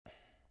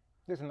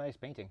This is a nice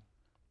painting.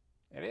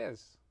 It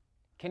is.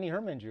 Kenny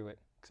Herman drew it.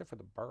 Except for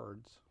the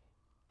birds.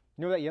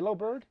 You know that yellow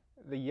bird?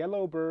 The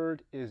yellow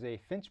bird is a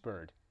finch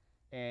bird.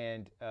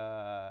 And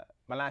my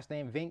last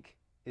name, Vink,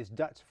 is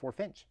Dutch for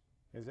finch.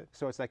 Is it?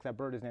 So it's like that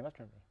bird is named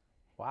after me.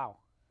 Wow.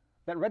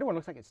 That red one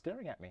looks like it's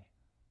staring at me.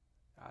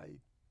 I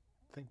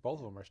think both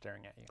of them are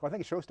staring at you. Well, I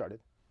think the show started.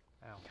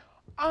 Ow.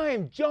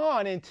 I'm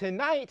John, and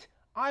tonight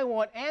I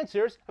want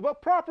answers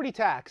about property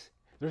tax.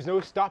 There's no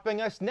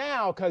stopping us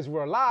now because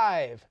we're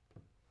live.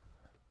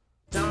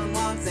 John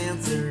wants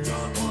answers.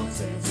 John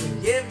wants answers.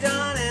 Give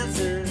John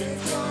answers.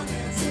 Give John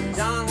answers.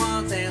 John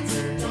wants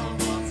answers. John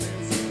wants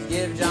answers.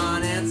 Give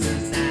John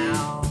answers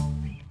now.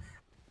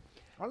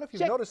 I don't know if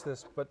you've noticed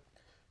this, but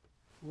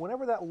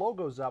whenever that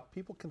logo's up,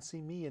 people can see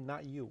me and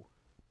not you.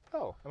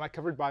 Oh, am I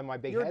covered by my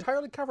big You're head?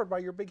 entirely covered by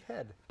your big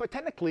head. But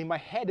technically, my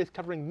head is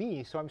covering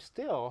me, so I'm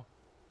still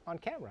on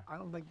camera. I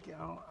don't think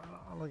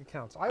it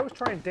counts. I always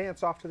try and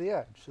dance off to the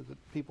edge so that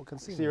people can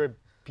see So me. you're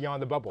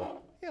beyond the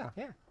bubble. Yeah.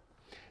 Yeah.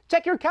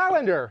 Check your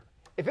calendar.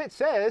 If it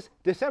says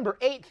December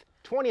 8th,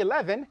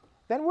 2011,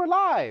 then we're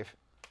live.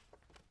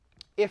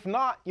 If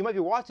not, you might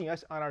be watching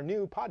us on our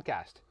new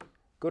podcast.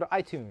 Go to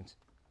iTunes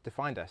to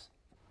find us.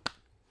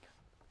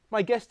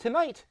 My guest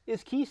tonight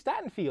is Keith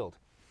Statenfield.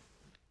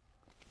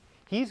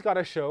 He's got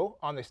a show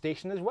on the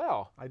station as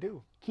well. I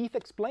do. Keith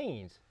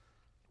Explains.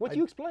 What do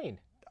you explain?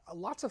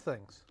 Lots of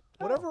things.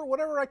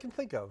 Whatever I can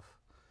think of.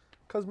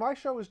 Because my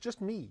show is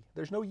just me.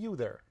 There's no you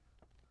there.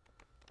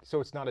 So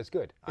it's not as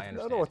good, I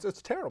understand. No,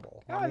 it's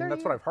terrible. I mean,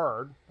 that's what I've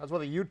heard. That's what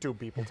the YouTube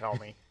people tell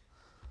me.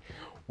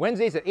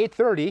 Wednesdays at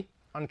 8:30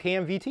 on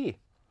KMVT.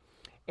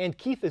 And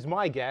Keith is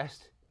my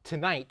guest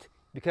tonight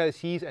because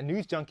he's a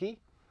news junkie,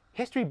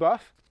 history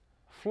buff,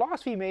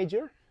 philosophy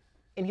major,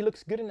 and he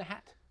looks good in a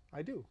hat.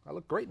 I do. I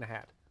look great in a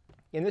hat.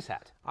 In this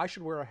hat. I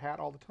should wear a hat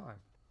all the time.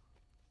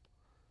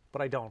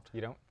 But I don't.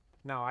 You don't?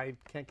 No, I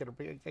can't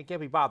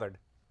be bothered.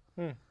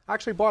 I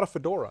actually bought a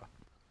fedora,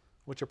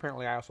 which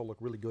apparently I also look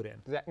really good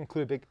in. Does that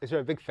include is there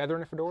a big feather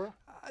in a fedora?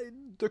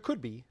 There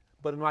could be,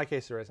 but in my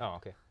case there isn't. Oh,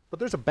 okay. But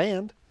there's a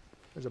band.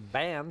 There's a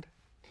band.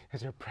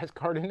 Is there a press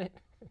card in it?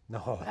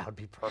 No, that would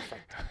be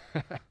perfect.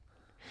 If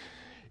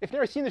you've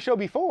never seen the show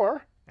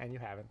before, And you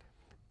haven't.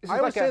 this I is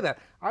always like say that.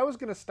 I was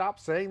going to stop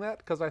saying that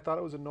because I thought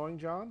it was annoying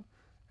John.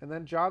 And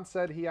then John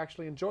said he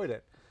actually enjoyed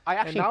it.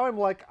 And now I'm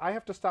like, I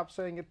have to stop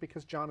saying it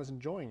because John is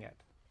enjoying it.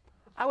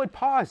 I would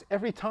pause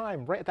every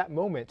time right at that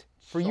moment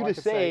for So you I to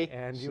could say, say,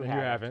 "And you "So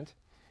haven't."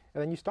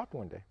 And then you stopped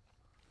one day.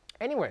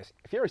 Anyways,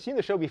 if you've ever seen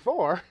the show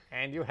before,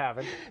 And you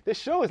haven't. this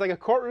show is like a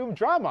courtroom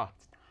drama.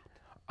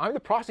 I'm the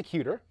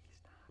prosecutor.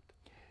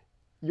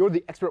 You're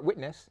the expert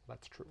witness.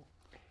 That's true.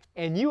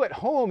 And you at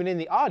home and in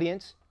the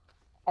audience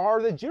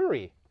are the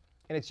jury.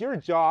 And it's your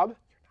job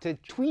to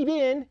tweet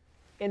in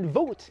and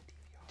vote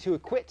to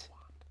acquit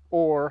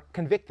or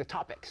convict the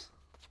topics.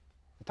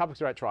 The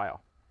topics are at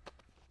trial.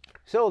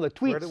 So the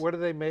tweets, Where do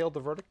they mail the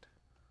verdict?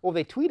 well,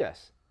 they tweet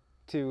us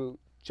to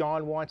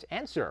John Wants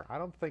Answer. I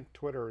don't think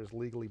Twitter is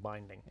legally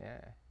binding. Yeah.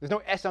 There's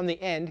no S on the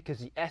end because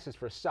the S is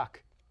for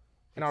suck.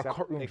 And our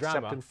courtroom except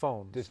drama in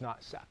phones. does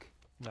not suck.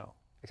 No.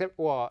 Except,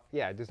 well,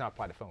 yeah, it does not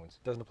apply to phones.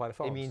 Doesn't apply to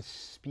phones. It means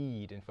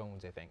speed in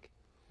phones, I think.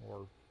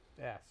 Or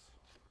S.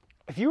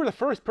 If you were the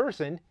first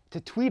person to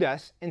tweet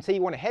us and say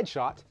you want a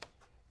headshot,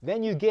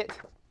 then you get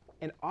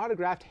an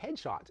autographed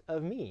headshot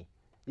of me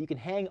that you can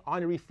hang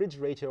on your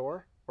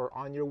refrigerator or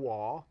on your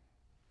wall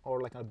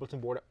or like on a bulletin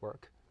board at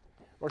work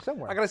or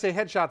somewhere. I gotta say,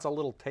 headshot's a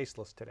little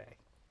tasteless today.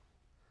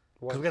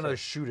 What's Because we got another that?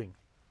 shooting.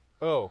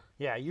 Oh,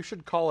 Yeah, you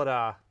should call it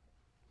a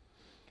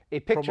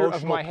picture of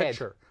promotional my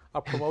picture.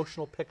 A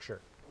promotional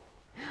picture.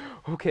 head.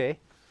 Okay.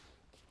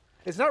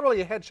 It's not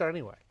really a headshot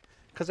anyway.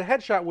 Because a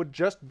headshot would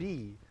just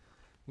be,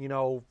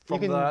 from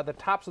can- the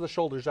tops of the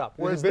shoulders up.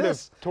 There's Whereas a bit of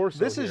this, torso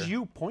this is here.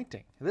 you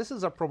pointing. This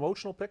is a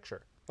promotional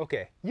picture.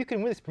 Okay. You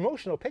can win this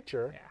promotional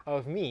picture Yeah.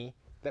 of me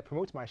that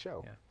promotes my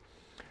show. Yeah. Be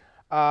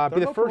There are the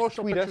no first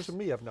promotional tweet pictures us of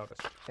me, I've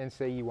noticed. and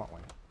say you want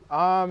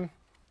one.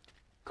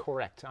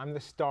 Correct. I'm the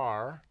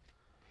star.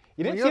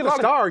 You didn't You're see a the lot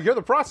of star. You're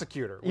the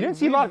prosecutor. You didn't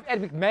see a lot of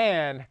Ed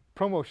McMahon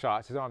promo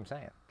shots, is all I'm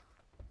saying.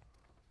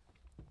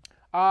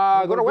 Go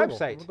to our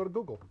website. Go to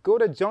Google. Go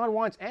to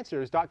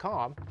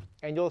johnwantsanswers.com,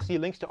 and you'll see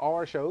links to all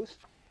our shows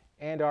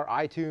and our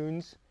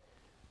iTunes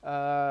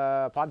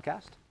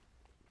podcast.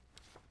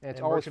 And it's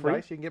And always free.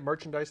 merchandise. You can get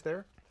merchandise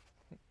there.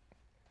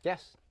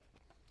 Yes.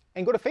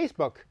 And go to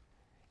Facebook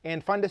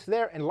and find us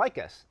there and like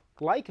us.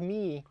 Like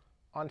me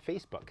on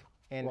Facebook,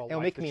 and Well, it'll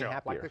like make the me show.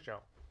 happier. Like the show.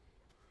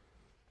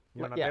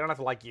 Yeah. They don't have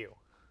to like you.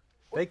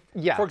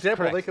 Yeah, For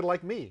example, correct. they could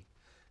like me.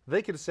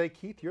 They could say,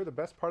 Keith, you're the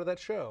best part of that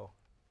show.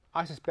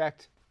 I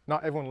suspect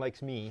not everyone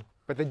likes me,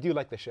 but they do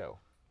like the show.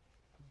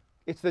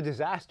 It's the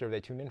disaster they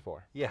tune in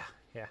for. Yeah,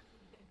 yeah.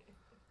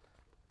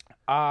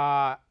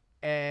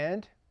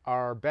 And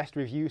our best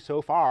review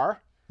so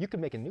far, you could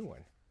make a new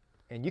one.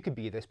 And you could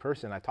be this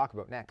person I talk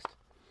about next.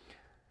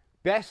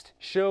 Best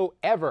show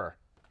ever,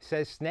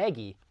 says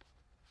Snaggy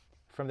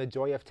from The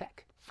Joy of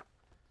Tech.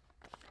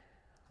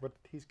 But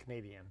he's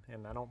Canadian,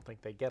 and I don't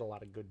think they get a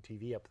lot of good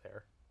TV up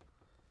there.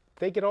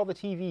 they get all the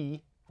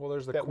TV Well,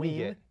 there's the that we Queen,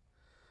 get.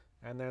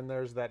 and then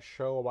there's that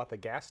show about the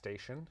gas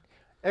station.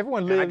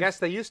 Everyone And lives. I guess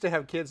they used to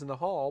have kids in the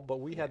hall, but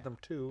we had them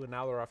too, and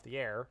now they're off the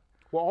air.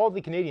 Well, all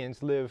the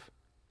Canadians live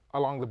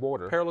along the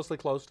border, Perilously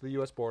close to the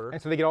U.S. border.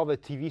 and so they get all the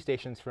TV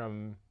stations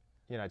from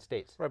the United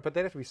States. Right, but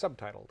they'd have to be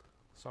subtitled.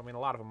 So, I mean, a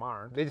lot of them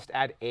aren't. They just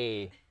add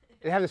A.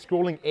 They have a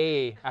scrolling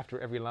A after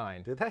every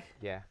line. Did they?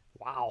 Yeah,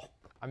 Wow.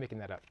 I'm making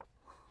that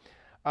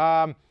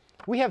up.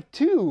 We have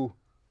 2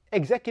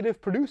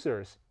 executive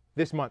producers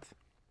this month.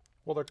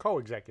 Well, they're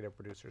co-executive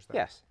producers, then.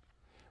 Yes.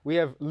 We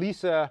have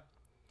Lisa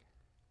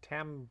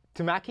Tamaki.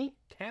 Tamaki?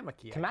 I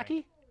think.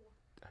 Tamaki?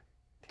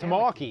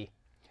 Tamaki.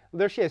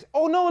 There she is.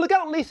 Oh no, look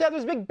out, Lisa,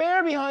 there's a big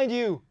bear behind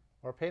you.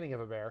 Or a painting of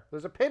a bear.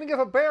 There's a painting of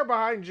a bear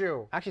behind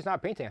you. Actually, it's not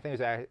a painting. I think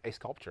it's a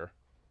sculpture.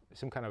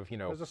 Some kind of,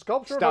 There's a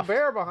sculpture stuffed- of a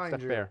bear behind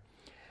stuffed you. bear.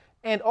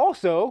 And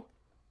also,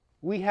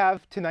 we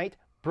have tonight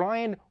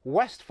Brian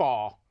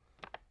Westfall,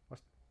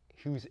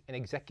 who's an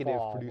executive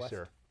Fall,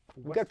 producer.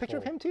 We got a picture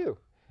of him too.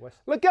 West-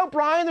 Look out,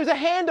 Brian, there's a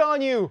hand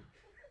on you.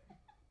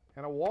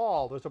 And a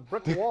wall. There's a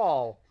brick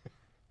wall,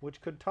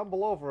 which could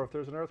tumble over if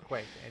there's an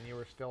earthquake and you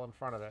were still in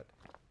front of it.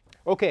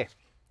 Okay,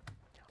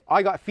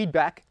 I got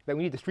feedback that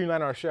we need to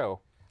streamline our show.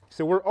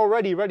 So we're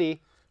already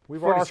ready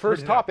for our screwed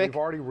first it up. topic, We've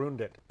already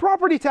ruined it.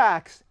 property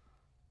tax.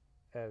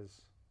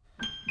 As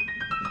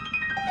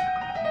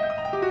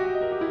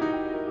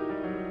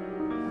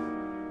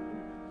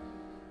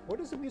where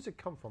does the music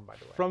come from, by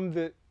the way? From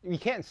the, you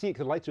can't see it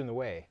because the lights are in the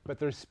way, but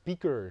there's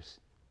speakers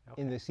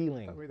in the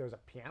ceiling I thought there's a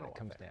piano that up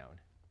comes there. down.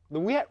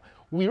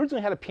 We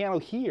originally had a piano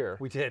here,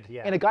 We did,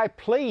 yeah. and a guy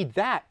played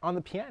that on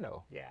the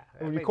piano. Yeah.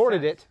 And we that made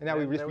recorded sense. it, and now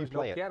we There just was replay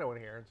no it. piano in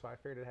here, and so I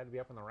figured it had to be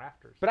up in the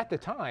rafters. But at the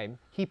time,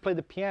 he played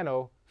the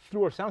piano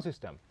through our sound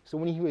system. So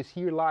when he was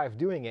here live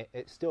doing it,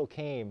 it still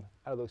came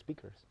out of those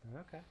speakers.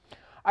 Okay.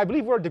 I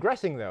believe we're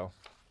digressing though.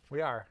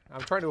 We are.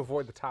 I'm trying to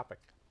avoid the topic.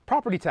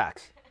 Property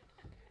tax.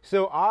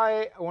 So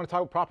I want to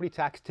talk about property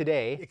tax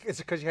today. Is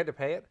it because you had to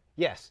pay it?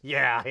 Yes.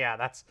 Yeah.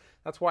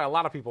 That's why a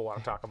lot of people want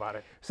to talk about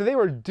it. So they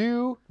were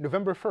due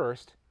November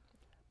 1st,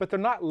 but they're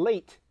not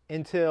late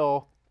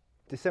until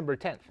December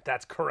 10th.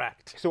 That's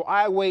correct. So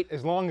I wait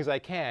as long as I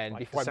can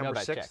before I mail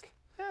December that 6th? check.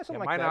 Yeah, something Yeah,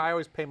 like mine, that. I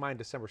always pay mine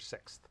December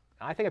 6th.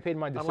 I think I paid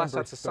mine December Unless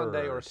that's a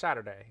Sunday or a 3rd.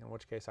 Saturday, in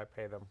which case I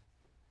pay them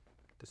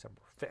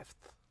December 5th.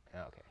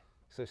 Okay.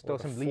 So still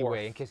the some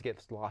leeway 4th. in case it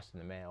gets lost in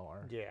the mail or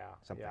Yeah.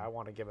 something. Yeah, I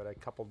want to give it a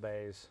couple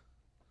days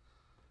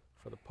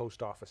for the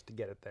post office to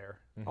get it there.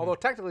 Although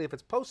technically if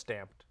it's post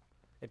stamped,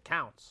 it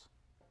counts.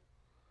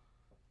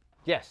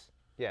 Yes.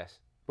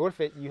 But what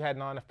if you had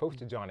not enough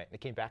postage on it and it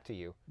came back to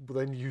you? But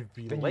then you'd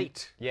be Then you-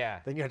 late.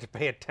 Yeah. Then you have to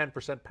pay a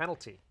 10%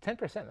 penalty.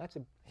 10%, that's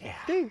a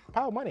big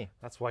pile of money.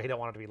 That's why you don't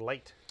want it to be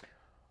late.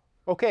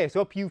 Okay, so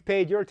hope you've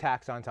paid your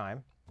tax on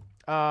time.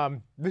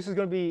 This is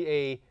going to be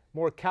a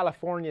more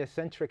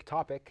California-centric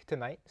topic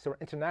tonight, so our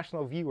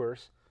international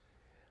viewers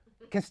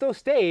can still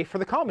stay for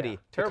the comedy,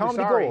 the Terribly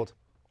comedy sorry. gold.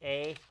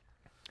 Eh?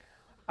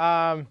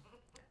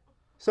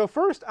 So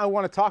first, I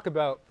want to talk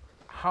about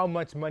how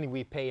much money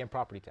we pay in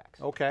property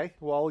tax. Okay,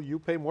 well, you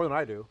pay more than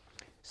I do.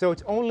 So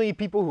it's only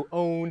people who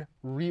own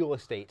real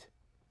estate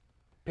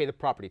pay the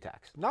property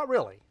tax. Not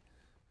really.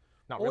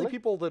 Not Only really?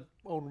 people that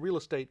own real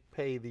estate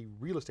pay the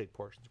real estate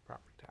portions of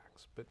property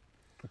tax. But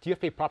Do you have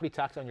to pay property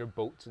tax on your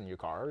boats and your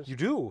cars? you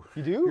do.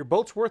 You do? Your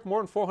boat's worth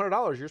more than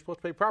 $400. You're supposed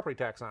to pay property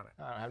tax on it.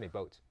 I don't have any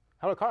boats.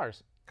 How about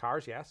cars?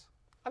 Cars, yes.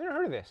 I've never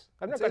heard of this.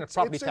 I've never gotten a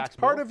property tax It's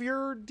part bill. of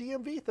your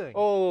DMV thing.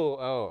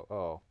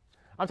 Oh.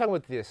 I'm talking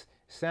about this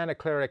Santa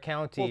Clara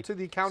County Well, to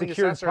the county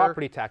secured assessor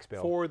property tax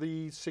bill. for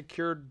the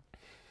secured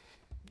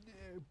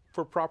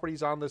for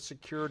properties on the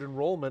secured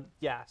enrollment,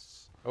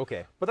 yes.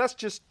 Okay. But that's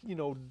just,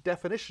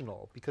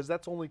 definitional because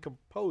that's only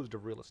composed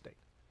of real estate.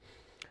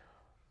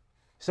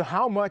 So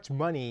how much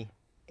money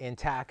in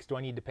tax do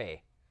I need to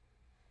pay?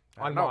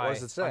 I don't know. What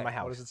does it say? On my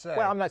house. What does it say?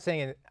 Well, I'm not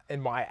saying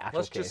in my actual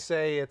Let's case. just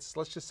say it's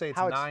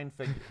How it's- 9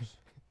 figures.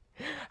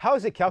 How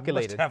is it You must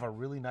calculated? have a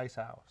really nice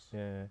house.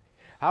 Yeah.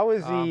 How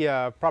is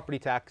the property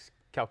tax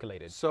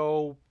calculated?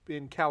 So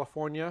in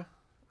California,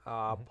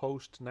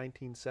 post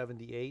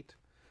 1978,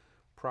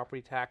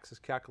 property tax is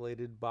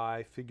calculated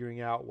by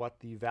figuring out what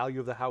the value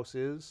of the house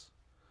is,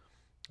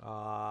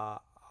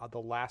 the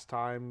last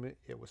time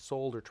it was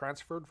sold or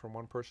transferred from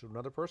one person to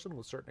another person,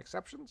 with certain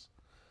exceptions,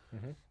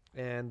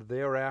 and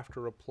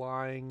thereafter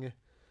applying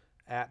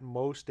at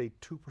most a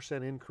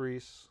 2%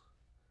 increase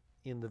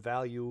in the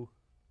value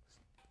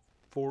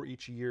for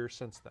each year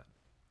since then.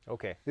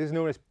 Okay. This is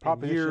known as And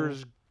Proposition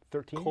years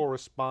 13?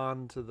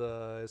 correspond to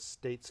the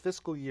state's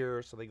fiscal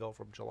year, so they go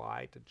from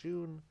July to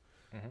June.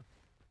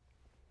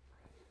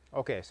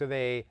 Okay, so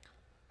they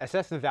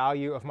assess the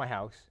value of my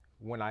house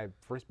when I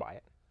first buy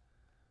it.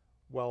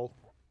 Well,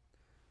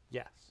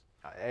 yes.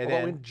 And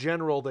Although then, in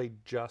general, they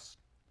just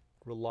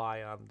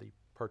rely on the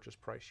purchase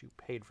price you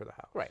paid for the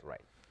house. right.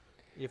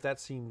 If that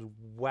seems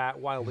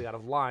wildly out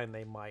of line,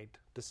 they might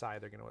decide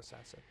they're going to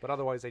assess it. But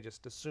otherwise, they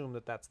just assume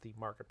that that's the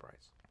market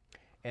price.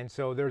 And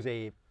so there's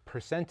a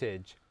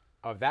percentage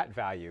of that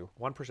value.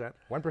 1%.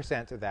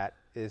 1% of that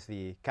is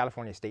the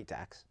California state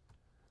tax.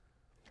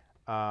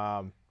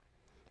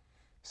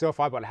 So if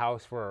I bought a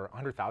house for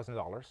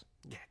 $100,000,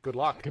 Yeah, good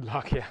luck. good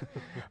luck,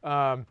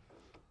 yeah.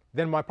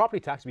 Then my property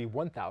tax would be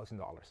 $1,000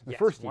 the Yes,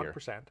 first year.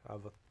 1%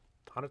 of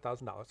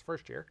 $100,000 the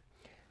first year.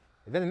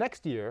 And then the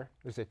next year,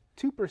 there's a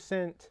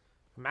 2%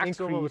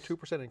 Maximum increase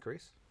of a 2%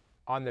 increase.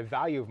 on the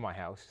value of my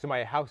house. So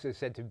my house is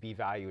said to be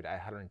valued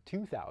at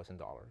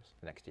 $102,000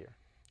 next year.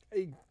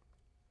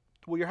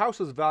 Well, your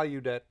house is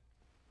valued at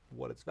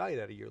what it's valued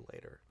at a year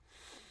later.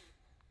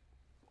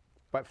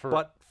 But for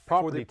But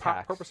property for the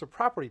tax, purpose of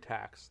property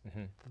tax,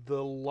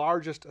 the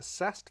largest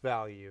assessed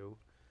value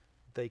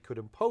they could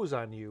impose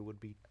on you would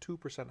be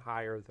 2%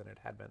 higher than it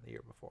had been the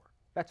year before.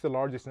 that's the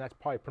largest, and that's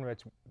probably pretty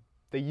much,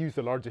 they use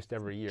the largest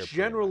every year. pretty much.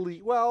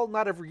 Generally, well,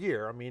 not every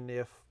year. I mean,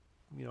 if,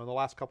 in the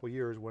last couple of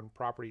years when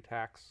property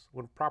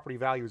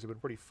values have been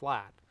pretty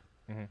flat,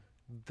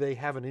 they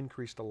haven't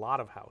increased a lot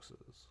of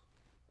houses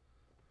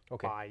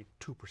Okay. by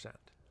 2%.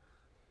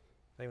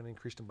 They haven't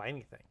increased them by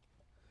anything.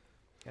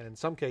 And in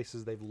some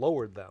cases, they've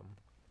lowered them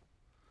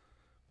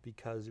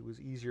because it was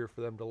easier for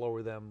them to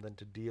lower them than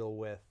to deal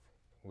with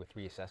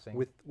reassessing.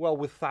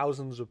 with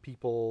thousands of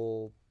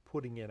people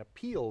putting in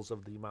appeals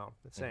of the amount,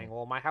 saying,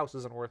 well, my house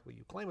isn't worth what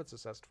you claim it's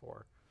assessed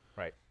for.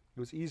 Right. It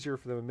was easier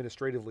for them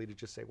administratively to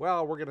just say,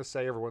 well, we're going to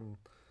say everyone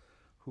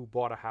who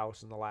bought a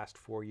house in the last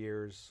 4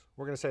 years,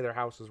 we're going to say their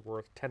house is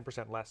worth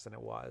 10% less than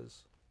it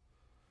was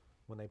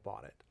when they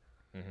bought it.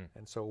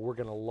 And so we're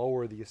going to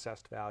lower the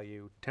assessed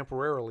value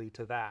temporarily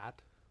to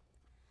that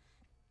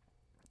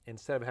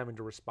instead of having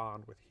to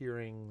respond with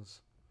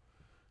hearings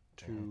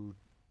to,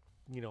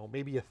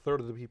 maybe a third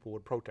of the people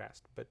would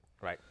protest, but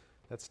Right.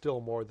 that's still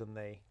more than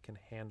they can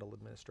handle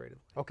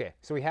administratively. Okay,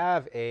 so we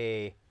have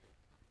a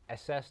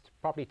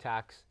property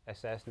tax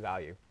assessed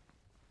value.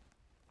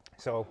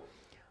 So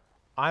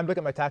I'm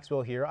looking at my tax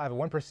bill here. I have a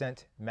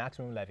 1%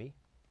 maximum levy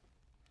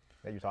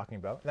that you're talking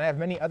about. And I have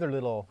many other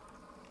little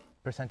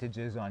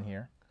percentages on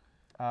here.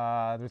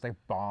 There's like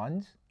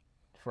bonds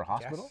for a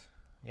hospital.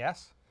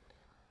 Yes.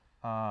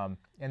 And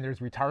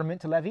there's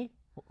retirement levy.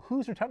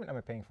 Whose retirement am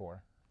I paying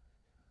for?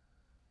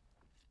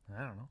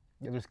 I don't know.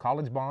 Yeah, there's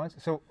college bonds.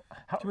 So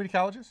Community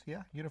colleges?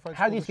 Yeah. Unified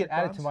how School do these get District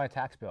added bonds? to my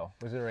tax bill?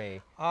 Was there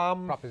a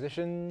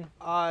proposition?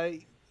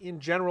 In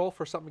general,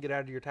 for something to get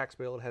added to your tax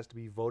bill, it has to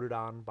be voted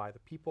on by the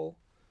people.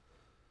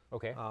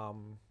 Okay.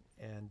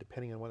 And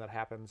depending on when that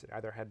happens, it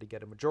either had to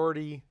get a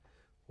majority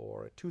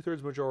or a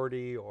 2/3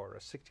 majority or a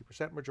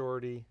 60%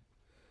 majority.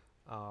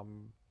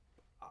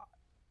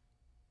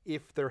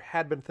 If there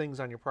had been things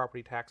on your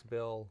property tax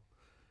bill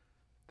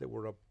that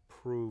were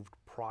approved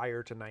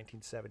prior to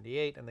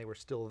 1978 and they were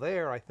still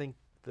there, I think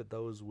that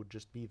those would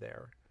just be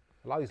there.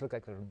 A lot of these look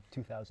like they're from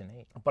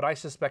 2008. But I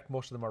suspect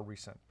most of them are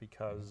recent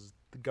because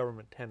the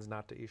government tends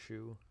not to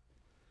issue,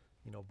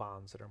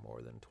 bonds that are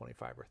more than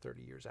 25 or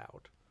 30 years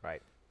out.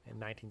 Right. And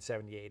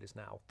 1978 is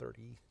now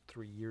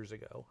 33 years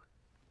ago.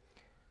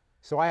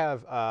 So I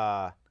have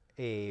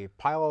a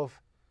pile of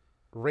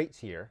rates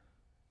here.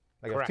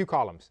 Like I have two Correct.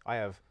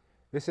 columns.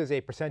 This is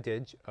a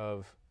percentage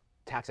of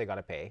tax I got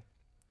to pay.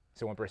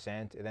 So 1%,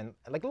 and then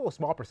like little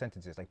small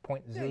percentages, like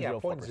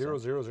 0.004%.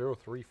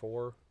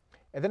 0.00034.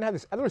 And then I have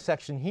this other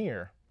section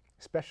here,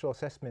 special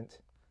assessment.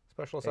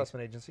 Special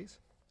assessment agencies.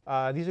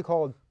 These are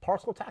called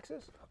parcel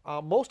taxes.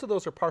 Most of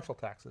those are partial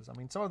taxes. I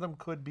mean, some of them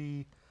could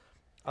be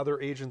other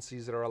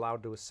agencies that are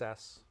allowed to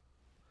assess.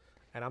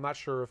 And I'm not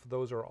sure if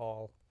those are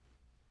all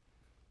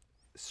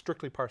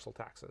strictly parcel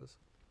taxes.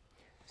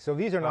 So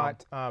these are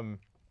not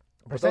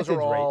but those percentage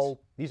are all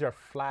rates. These are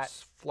flat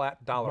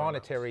Flat dollar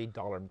monetary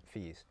dollar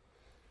fees.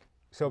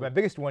 So my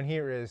biggest one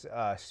here is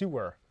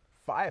sewer,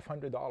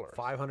 $500. amounts.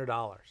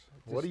 $500.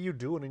 What are you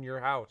doing in your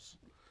house?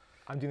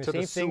 I'm doing to the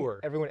the same thing sewer.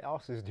 everyone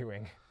else is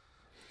doing.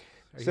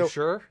 Are So- you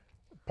sure?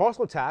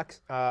 Parcel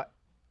tax,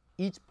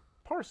 each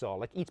parcel,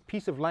 like each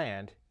piece of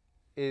land,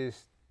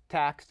 is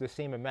taxed the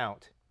same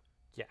amount.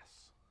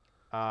 Yes.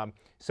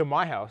 So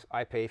my house,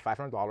 I pay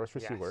 $500 for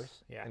Yes,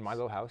 sewers yes. in my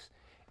little house.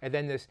 And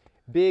then this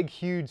big,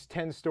 huge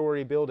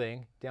 10-story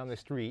building down the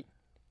street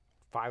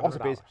 $500. also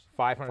pays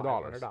 $500.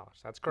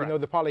 $500. That's You correct. know,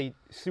 they're probably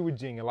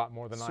sewaging a lot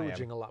more than I am.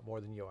 Sewaging a lot more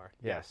than you are.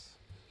 Yes.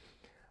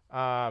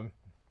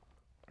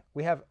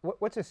 We have,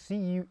 what's a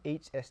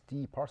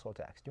CUHSD parcel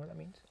tax? Do you know what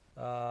that means?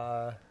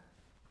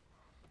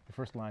 The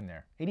first line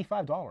there.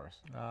 $85.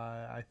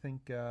 I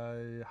think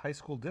high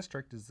school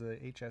district is the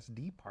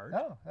HSD part.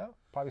 Oh,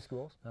 private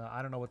schools.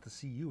 I don't know what the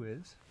CU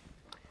is.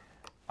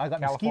 I got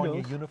California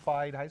mosquitoes.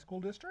 Unified High School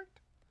District?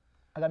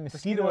 I got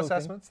Mosquito mosquito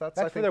assessments. That's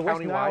I for think the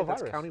West Nile countywide.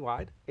 That's virus.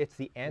 countywide. It's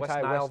the Nile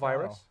anti-West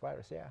virus.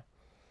 virus,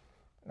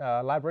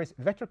 yeah. Libraries,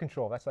 vector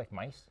control, that's like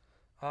mice.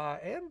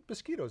 And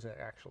mosquitoes,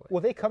 actually.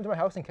 Will they come to my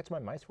house and catch my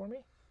mice for me?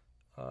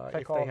 if I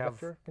if call they it have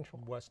vector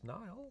control? West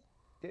Nile,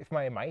 If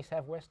my mice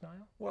have West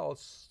Nile? well,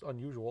 it's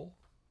unusual.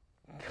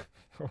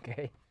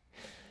 Okay.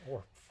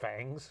 Or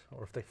fangs,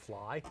 or if they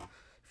fly.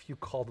 If you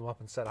called them up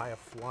and said, I have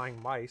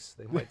flying mice,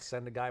 they might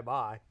send a guy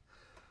by.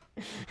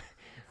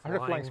 I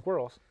heard flying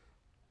squirrels.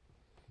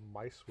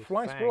 Mice with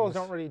Flying fangs. squirrels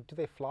don't really, do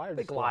they fly or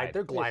They just glide.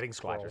 They're Yes, gliding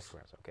gliders,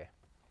 squirrels. Okay.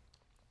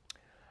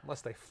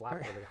 Unless they flap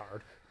really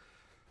hard.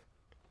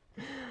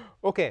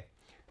 Okay,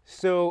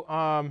 so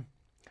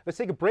let's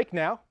take a break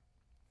now.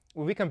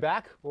 When we come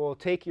back, we'll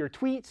take your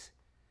tweets,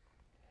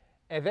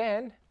 and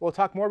then we'll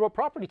talk more about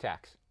property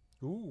tax.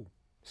 Ooh.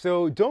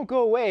 So don't go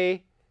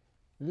away.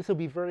 This will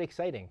be very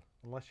exciting.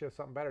 Unless you have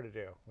something better to do,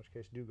 in which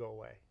case do go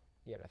away.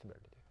 Yeah, nothing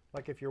better to do.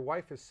 Like if your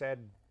wife has said,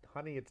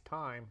 honey, it's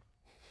time,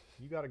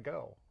 you got to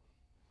go.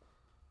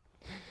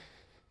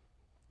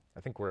 I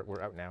think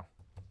we're out now.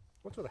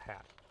 What's with a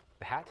hat?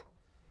 The hat?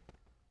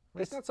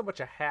 It's not so much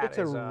a hat It's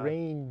a as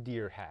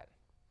reindeer hat.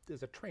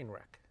 a train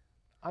wreck.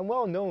 I'm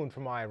well known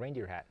for my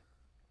reindeer hat.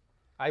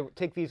 I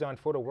take these on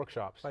photo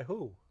workshops. By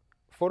who?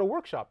 Photo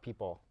workshop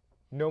people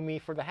know me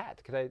for the hat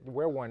because I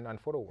wear one on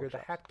photo You're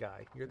workshops. the hat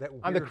guy. You're that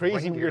weird I'm the crazy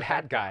reindeer weird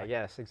hat guy.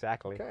 Yes,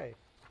 exactly. Okay.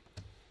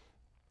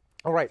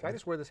 All right. So I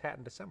just wear this hat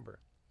in December.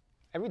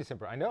 Every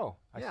December, I know.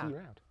 I Yeah. see you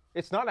around.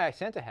 It's not a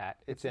Santa hat.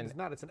 It's an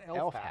not. It's an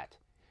elf hat. hat.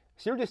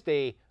 So you're just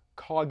a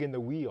cog in the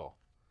wheel.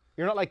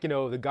 You're not like,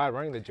 the guy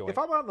running the joint. If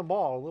I'm out in the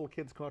mall, little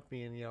kids come up to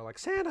me and like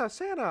Santa,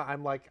 Santa.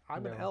 I'm like,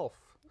 I'm an No. elf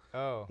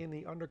Oh. in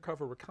the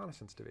undercover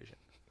reconnaissance division,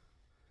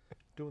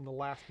 doing the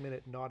last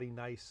minute naughty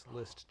nice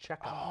list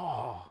checkup.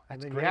 Oh, and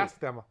that's then great. you ask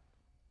them,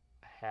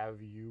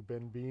 have you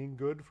been being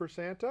good for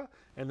Santa?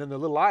 And then the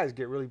little eyes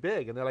get really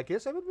big, and they're like,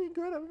 yes, I've been being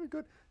good. I've been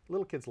good.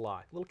 Little kids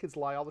lie. Little kids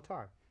lie all the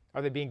time.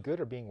 Are they being good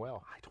or being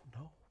well? I don't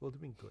know. Well, they're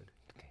being good.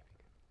 Okay.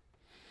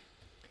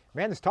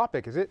 Man, this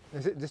topic, is it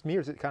just me or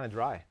is it kind of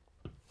dry?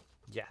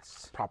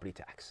 Yes. Property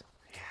tax.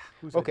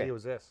 Whose Okay. idea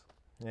was this?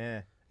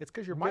 Yeah. It's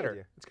because you're My bitter.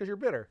 idea. It's because you're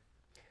bitter.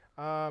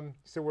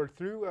 So we're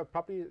through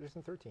property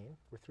legislation 13.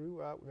 We're through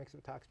what makes it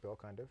a tax bill,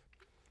 kind of.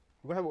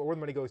 We're going to have where the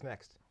money goes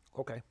next.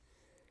 Okay.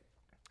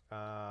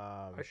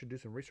 I I should do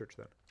some research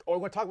then. we're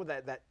going to talk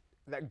about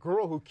that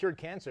girl who cured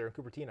cancer in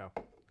Cupertino.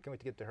 Can't wait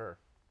to get to her.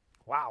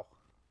 Wow.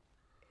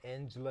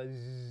 Angela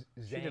Zhang.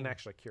 She didn't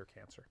actually cure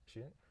cancer. She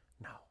didn't?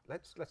 No.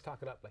 Let's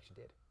talk it up like she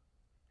did.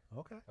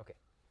 Okay. Okay.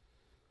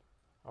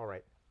 All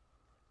right.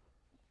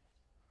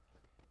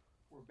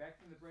 We're back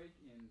from the break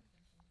in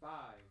 5,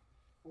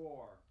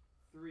 4,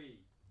 3.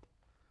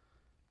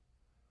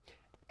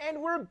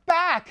 And we're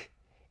back!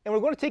 And we're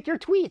going to take your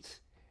tweets.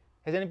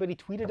 Has anybody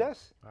tweeted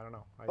us? I don't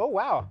know. Oh,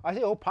 wow. I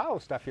see a whole pile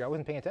of stuff here. I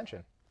wasn't paying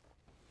attention.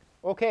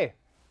 Okay.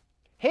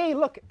 Hey,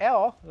 look,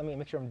 Elle. Let me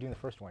make sure I'm doing the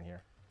first one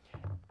here.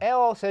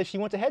 Elle says she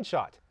wants a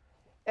headshot.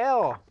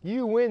 Elle,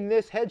 you win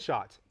this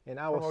headshot, and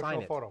I will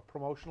sign it.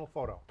 Promotional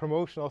photo.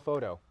 Promotional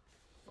photo.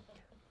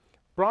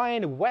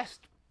 Brian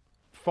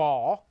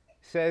Westfall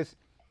says,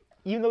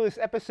 even though this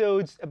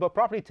episode's about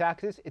property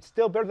taxes, it's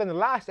still better than the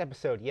last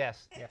episode.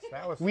 Yes. Yes,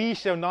 that was. We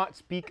shall not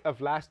speak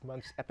of last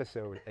month's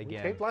episode We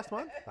again. taped last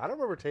month? I don't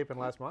remember taping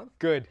last month.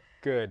 Good,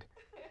 good.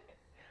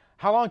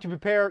 How long to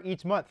prepare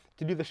each month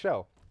to do the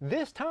show?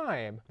 This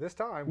time, This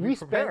time We we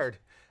spent prepared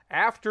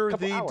after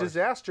couple the hours.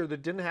 disaster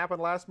that didn't happen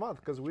last month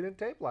because we didn't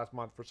tape last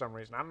month for some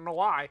reason. I don't know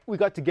why. we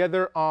got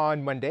together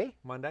on Monday.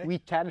 Monday? We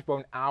chatted for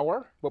an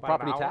hour about About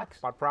property an hour tax.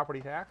 About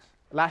property tax.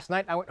 Last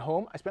night I went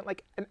home. I spent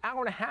like an hour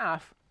and a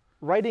half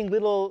writing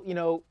little,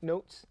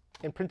 notes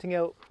and printing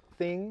out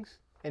things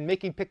and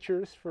making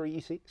pictures for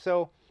EC.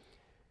 So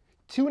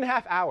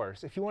 2.5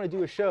 hours. If you want to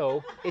do a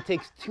show, it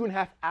takes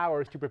 2.5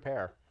 hours to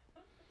prepare.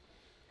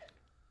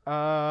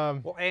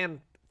 Well, and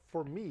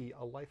for me,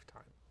 a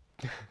lifetime.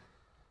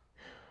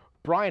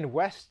 Brian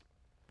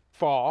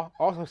Westfall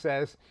also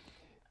says,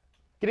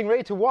 getting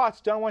ready to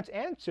watch John Wants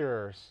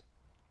Answers.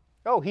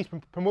 Oh, he's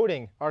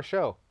promoting our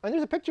show. And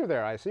there's a picture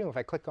there, I assume, if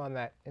I click on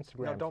that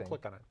Instagram No, don't thing.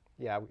 click on it.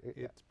 Yeah,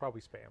 It's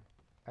probably spam.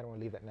 I don't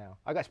want to leave that now.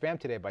 I got spammed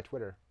today by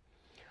Twitter.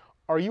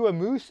 Are you a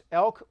moose,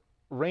 elk,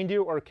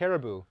 reindeer, or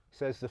caribou?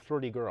 Says the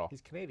flirty girl.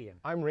 He's Canadian.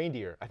 I'm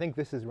reindeer. I think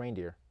this is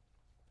reindeer.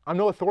 I'm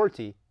no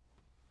authority.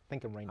 I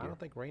think I'm I reindeer. don't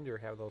think reindeer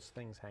have those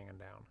things hanging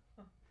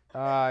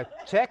down.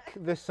 Check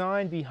the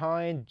sign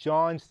behind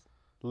John's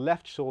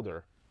left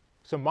shoulder.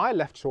 So my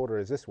left shoulder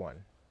is this one.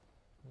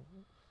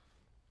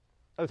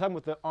 Are we talking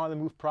about the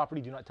on-the-move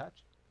property, do not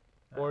touch?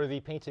 Or the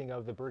painting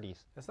of the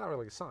birdies? It's not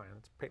really a sign.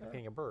 It's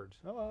painting of birds.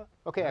 Oh,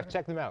 okay, I've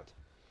checked them out.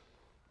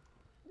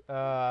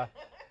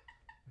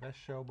 Best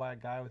show by a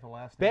guy with the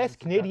last name. Best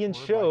Canadian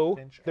show,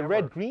 The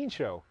Red Green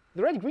Show.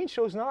 The Red Green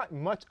Show is not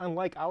much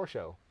unlike our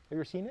show. Have you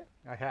ever seen it?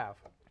 I have.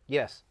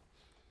 Yes.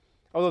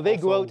 Although they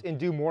go Also out and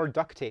do more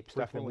duct tape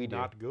stuff than Frequently we do.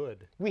 not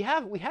good. We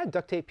had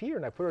duct tape here,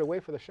 and I put it away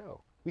for the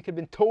show. We could have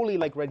been totally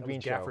like Red That Green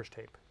was Show. gaffer's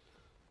tape.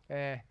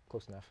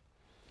 Close enough.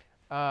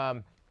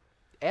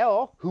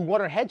 Elle, who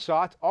won her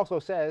headshot, also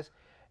says,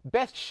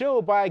 best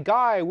show by a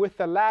guy with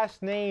the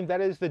last name that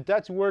is the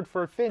Dutch word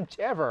for Finch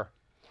ever.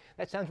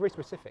 That sounds very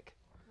specific.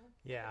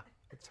 Yeah,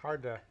 it's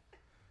hard to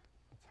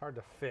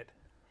fit.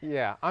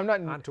 Yeah, I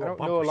don't Onto a know a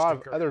bumper lot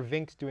sticker. of other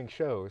Vinks doing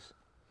shows.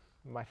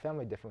 My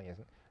family definitely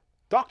isn't.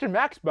 Dr.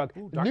 Maxbug.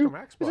 Ooh, Dr. New.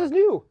 Maxbug. This is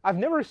new. I've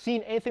never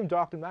seen anything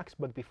Dr.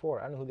 Maxbug before.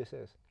 I don't know who this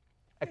is.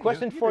 A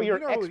question for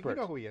your expert. You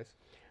know who he is.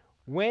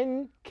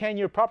 When can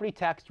your property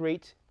tax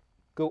rate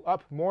go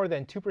up more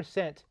than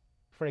 2%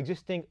 for an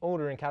existing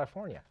owner in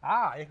California?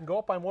 It can go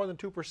up by more than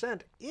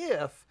 2%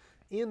 if,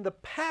 in the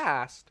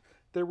past,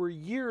 there were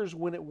years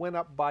when it went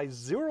up by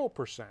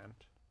 0%,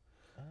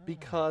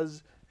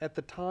 because at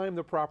the time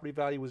the property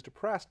value was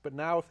depressed, but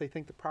now if they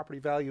think the property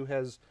value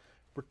has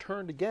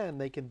returned again,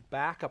 they can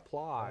back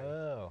apply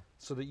Oh.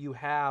 so that you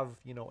have,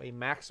 a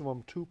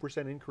maximum 2%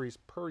 increase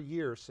per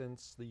year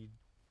since the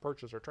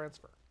purchase or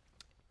transfer.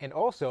 And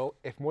also,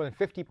 if more than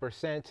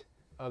 50%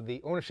 of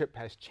the ownership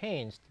has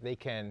changed, they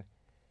can.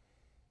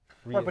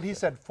 Right, but he reassess.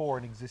 said for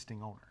an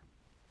existing owner.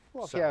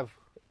 Well, if so- you have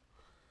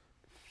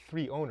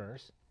 3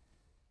 owners,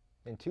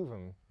 and 2 of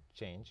them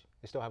change,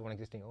 they still have one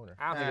existing owner.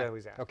 I don't think that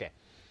was that. Okay,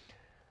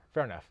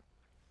 fair enough.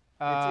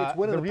 It's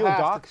when the in the real past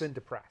docs it's been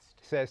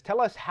depressed. says, tell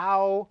us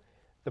how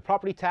the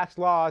property tax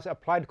laws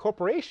apply to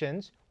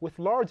corporations with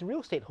large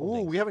real estate Ooh,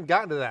 holdings. we haven't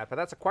gotten to that, but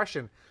that's a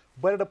question.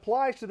 But it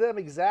applies to them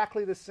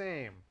exactly the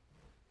same,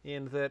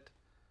 in that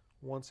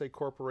once a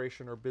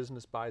corporation or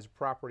business buys a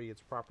property,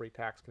 its property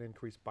tax can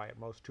increase by at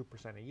most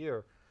 2% a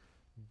year.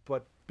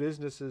 But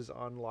businesses,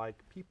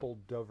 unlike people,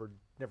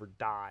 never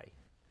die.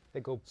 They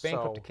go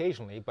bankrupt So-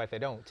 occasionally, but if they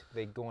don't,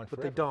 they go on But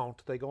forever. they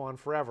don't. They go on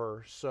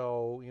forever.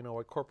 So,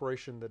 a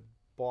corporation that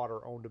bought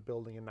or owned a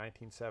building in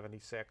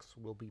 1976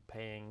 will be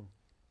paying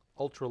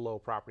ultra low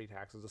property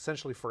taxes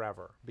essentially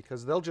forever,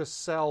 because they'll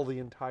just sell the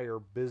entire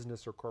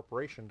business or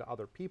corporation to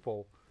other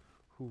people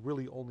who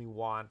really only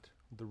want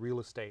the real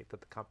estate that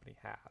the company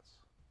has.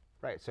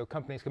 Right, so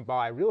companies can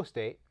buy real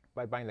estate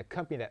by buying the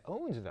company that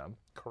owns them,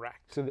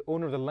 Correct. so the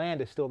owner of the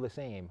land is still the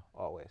same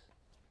always.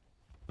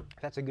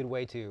 That's a good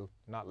way to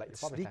not let your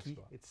It's property taxes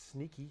sneaky. go up. It's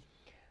sneaky.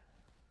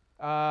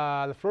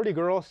 The Flirty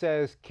Girl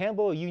says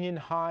Campbell Union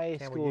High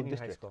Campbell School Union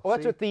High District. School. Oh,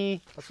 that's See? what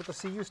the That's what the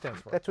CU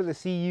stands for. that's what the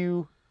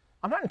CU.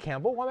 I'm not in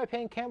Campbell. Why am I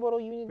paying Campbell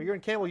Union? But you're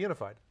in Campbell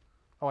Unified.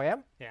 Oh, I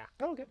am. Yeah.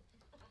 Oh, okay.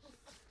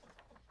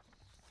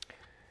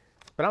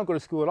 But I don't go to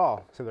school at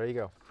all, so there you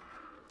go.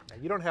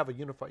 You don't have a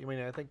unified.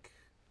 I think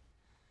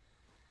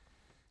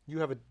you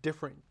have a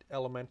different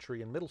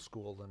elementary and middle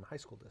school than high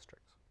school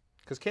districts.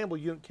 Because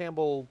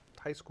Campbell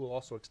High School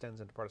also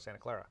extends into part of Santa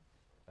Clara.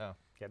 Oh,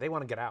 Yeah, they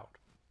want to get out.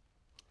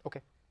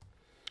 okay.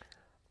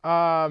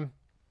 So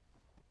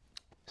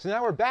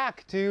now we're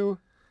back to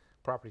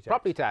Property tax.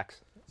 property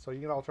tax. So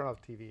you can all turn off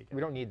the TV again.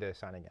 We don't need the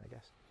sign again, I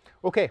guess.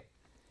 Okay.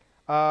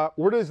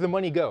 Where does the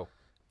money go?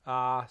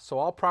 So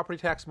all property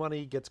tax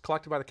money gets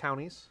collected by the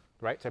counties.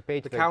 Right. So I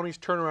paid The to counties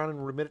turn around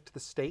and remit it to the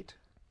state.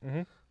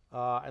 And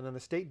then the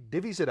state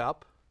divvies it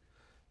up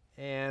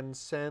and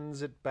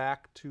sends it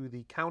back to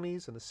the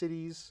counties and the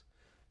cities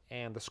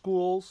and the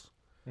schools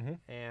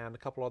and a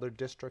couple other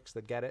districts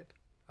that get it.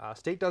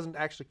 State doesn't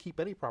actually keep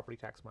any property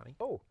tax money.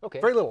 Oh, okay.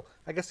 Very little.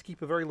 I guess keep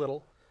very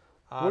little.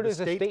 Where does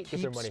the state get their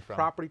keeps money from?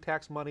 property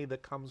tax money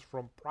that comes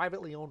from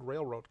privately owned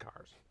railroad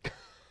cars.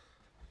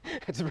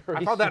 It's very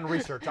I found that in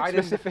research. I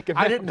specific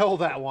didn't know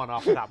that one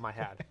off the top of my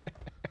head.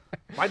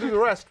 I do the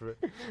rest of it.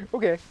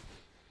 Okay.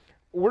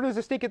 Where does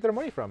the state get their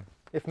money from,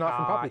 if not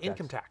from property tax?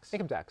 Income tax.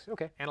 Income tax.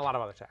 Okay. And a lot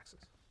of other taxes,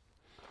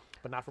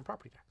 but not from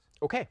property tax.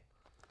 Okay.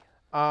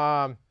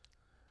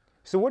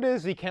 So what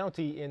does the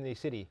county and the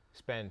city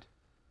spend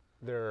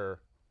their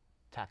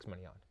tax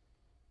money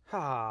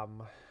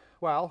on?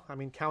 Well,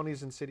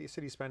 counties and cities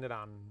spend it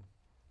on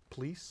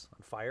police, on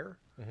fire,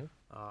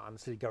 on the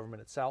city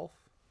government itself,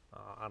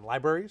 on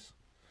libraries,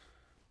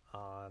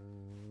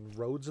 on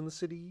roads in the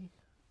city,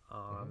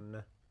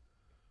 on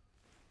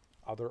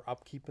other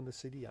upkeep in the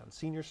city, on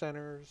senior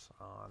centers,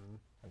 on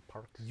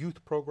parks.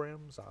 youth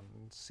programs, on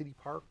city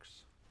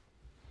parks.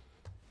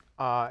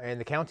 And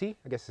the county,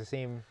 I guess the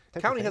same.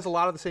 type County of has a things.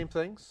 lot of the same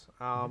things.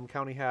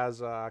 County has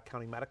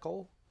county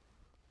medical,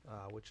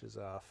 which is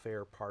a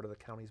fair part of the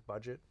county's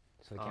budget.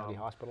 So the county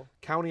hospital.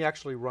 County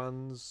actually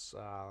runs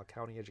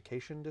county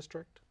education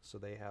district, so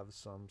they have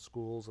some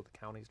schools that the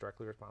county is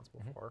directly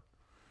responsible for.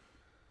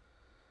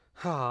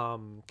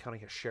 County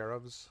has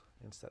sheriffs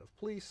instead of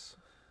police.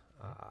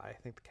 I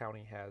think the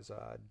county has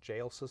a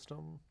jail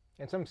system,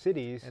 And some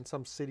cities and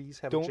some cities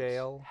have don't a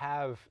jail.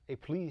 have a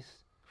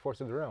police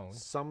force of their own.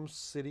 Some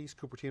cities,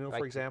 Cupertino,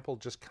 Like- for example,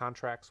 just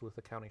contracts with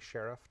the county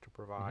sheriff to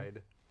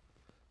provide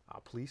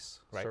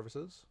police Right.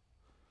 services.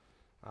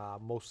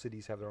 Most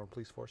cities have their own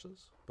police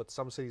forces, but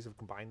some cities have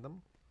combined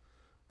them.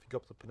 If you go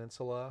up the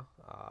peninsula,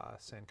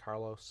 San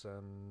Carlos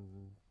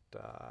and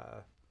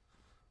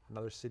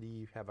another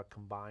city have a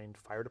combined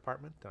fire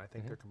department, and I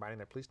think they're combining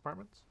their police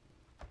departments.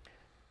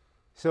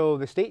 So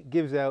the state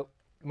gives out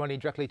money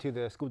directly to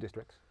the school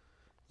districts.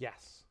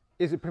 Yes.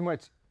 Is it pretty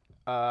much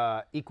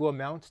equal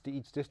amounts to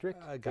each district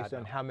God, based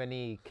on no. how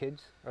many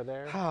kids are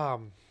there?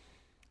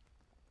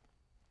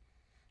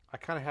 I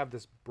kind of have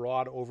this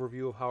broad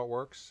overview of how it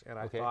works, and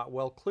I Okay. thought,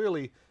 well,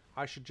 clearly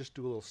I should just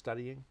do a little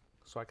studying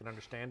so I can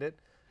understand it.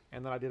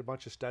 And then I did a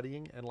bunch of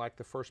studying, and like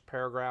the first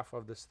paragraph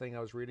of this thing I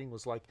was reading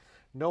was like,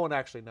 no one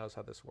actually knows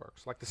how this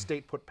works. Like the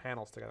state put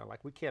panels together,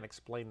 like we can't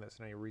explain this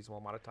in any reasonable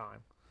amount of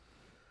time.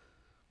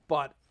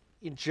 But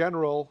in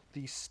general,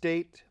 the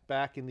state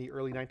back in the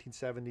early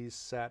 1970s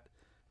set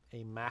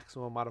a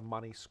maximum amount of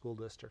money school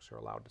districts are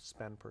allowed to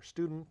spend per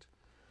student.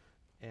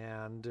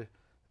 And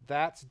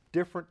that's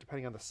different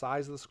depending on the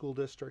size of the school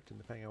district and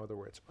depending on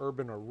whether it's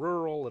urban or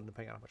rural and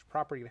depending on how much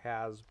property it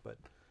has. But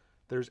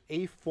there's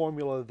a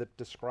formula that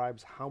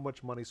describes how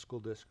much money school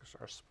districts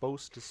are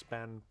supposed to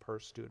spend per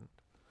student.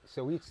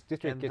 So each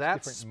district And gets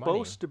that's different money.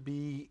 supposed to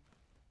be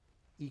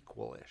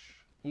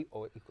equalish.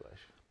 Equalish.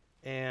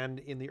 And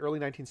in the early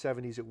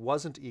 1970s, it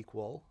wasn't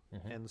equal.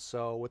 And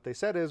so what they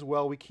said is,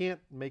 well, we can't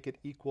make it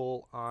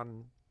equal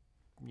on,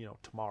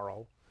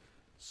 tomorrow.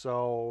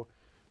 So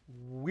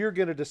we're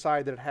going to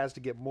decide that it has to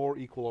get more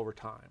equal over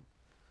time.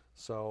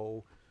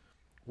 So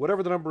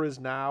whatever the number is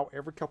now,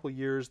 every couple of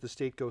years, the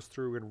state goes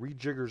through and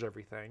rejiggers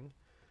everything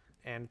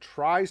and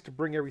tries to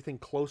bring everything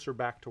closer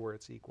back to where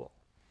it's equal.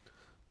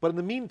 But in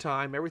the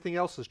meantime, everything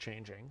else is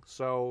changing.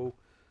 So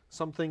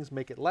some things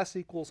make it less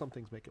equal, some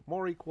things make it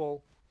more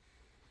equal.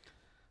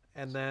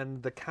 And then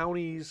the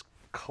counties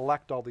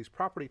collect all these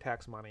property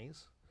tax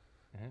monies,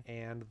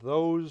 and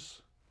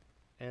those,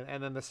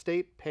 and then the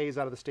state pays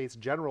out of the state's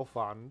general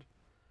fund.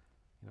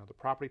 The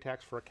property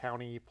tax for a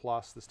county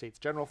plus the state's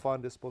general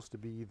fund is supposed to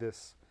be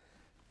this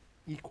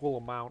equal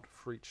amount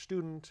for each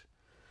student.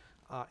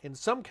 In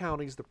some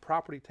counties, the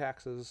property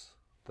taxes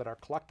that are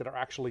collected are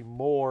actually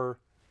more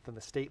than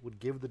the state would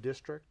give the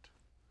district.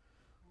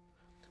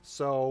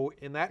 So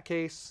in that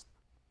case,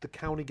 the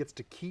county gets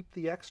to keep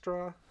the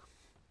extra.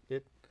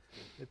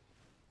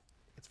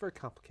 It's very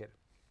complicated.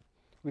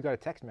 We got a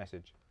text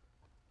message.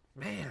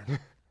 Man.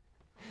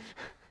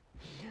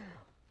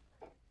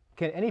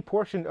 Can any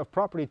portion of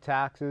property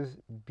taxes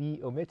be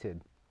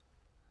omitted?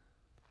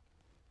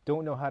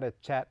 Don't know how to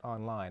chat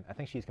online. I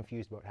think she's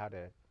confused about how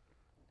to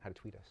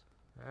tweet us.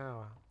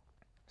 Oh,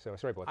 So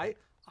sorry about that.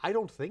 I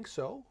don't think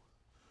so.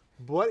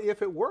 But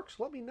if it works,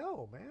 let me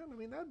know, man. I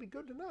mean, that'd be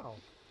good to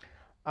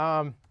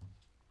know.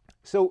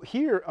 So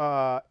here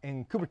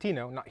in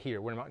Cupertino, not here,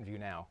 we're in Mountain View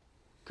now.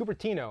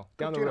 Cupertino,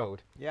 down the Cupertino.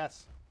 road,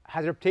 Yes.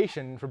 has a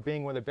reputation for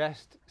being one of the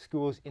best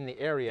schools in the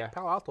area.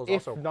 Palo Alto's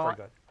if also not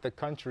pretty good. the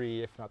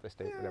country, if not the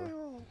state, whatever.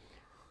 Well,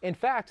 In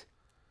fact,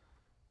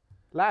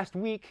 last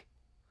week,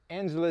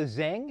 Angela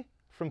Zhang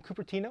from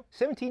Cupertino,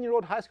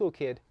 17-year-old high school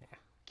kid,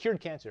 cured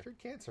cancer. cured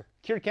cancer.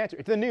 Cured cancer.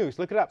 It's in the news.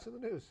 Look it up. It's in the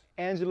news.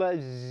 Angela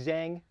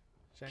Zhang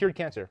cured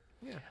cancer.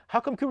 Yeah. How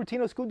come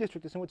Cupertino School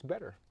District is so much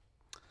better?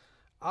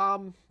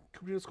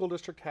 Cupertino School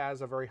District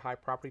has a very high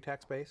property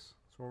tax base.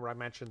 So remember I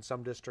mentioned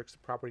some districts, the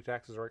property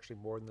taxes are actually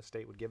more than the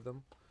state would give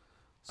them.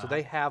 So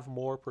they have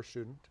more per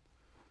student.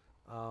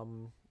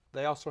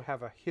 They also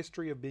have a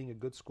history of being a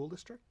good school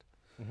district.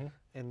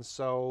 And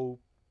so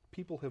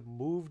people have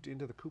moved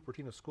into the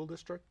Cupertino School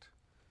District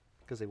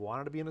because they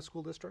wanted to be in a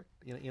school district,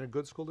 in a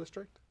good school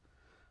district.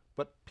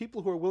 But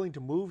people who are willing to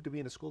move to be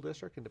in a school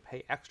district and to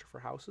pay extra for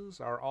houses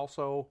are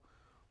also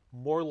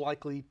more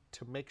likely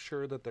to make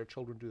sure that their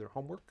children do their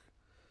homework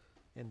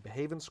and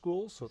behave in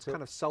school. So it's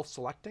kind of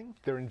self-selecting.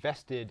 They're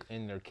invested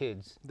in their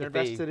kids. They're if they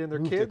invested in their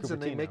move to kids,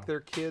 and they Cupertino. make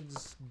their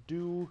kids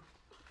do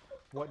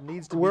what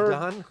needs to We're- be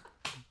done.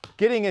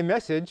 Getting a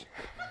message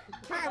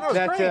Man, that was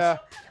that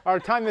great. our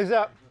time is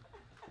up.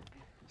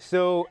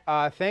 So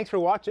thanks for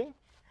watching.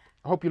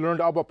 I hope you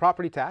learned all about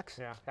property tax.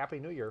 Yeah, Happy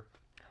New Year.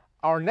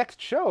 Our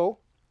next show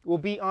will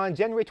be on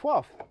January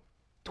 12th,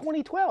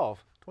 2012.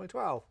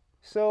 2012.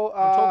 So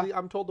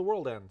I'm told the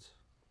world ends.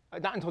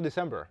 not until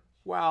December,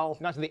 Well,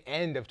 not until the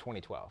end of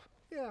 2012.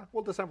 yeah,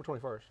 well, December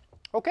 21st.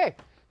 Okay,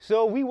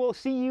 so we will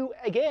see you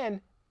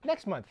again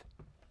next month.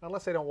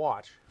 Unless they don't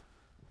watch.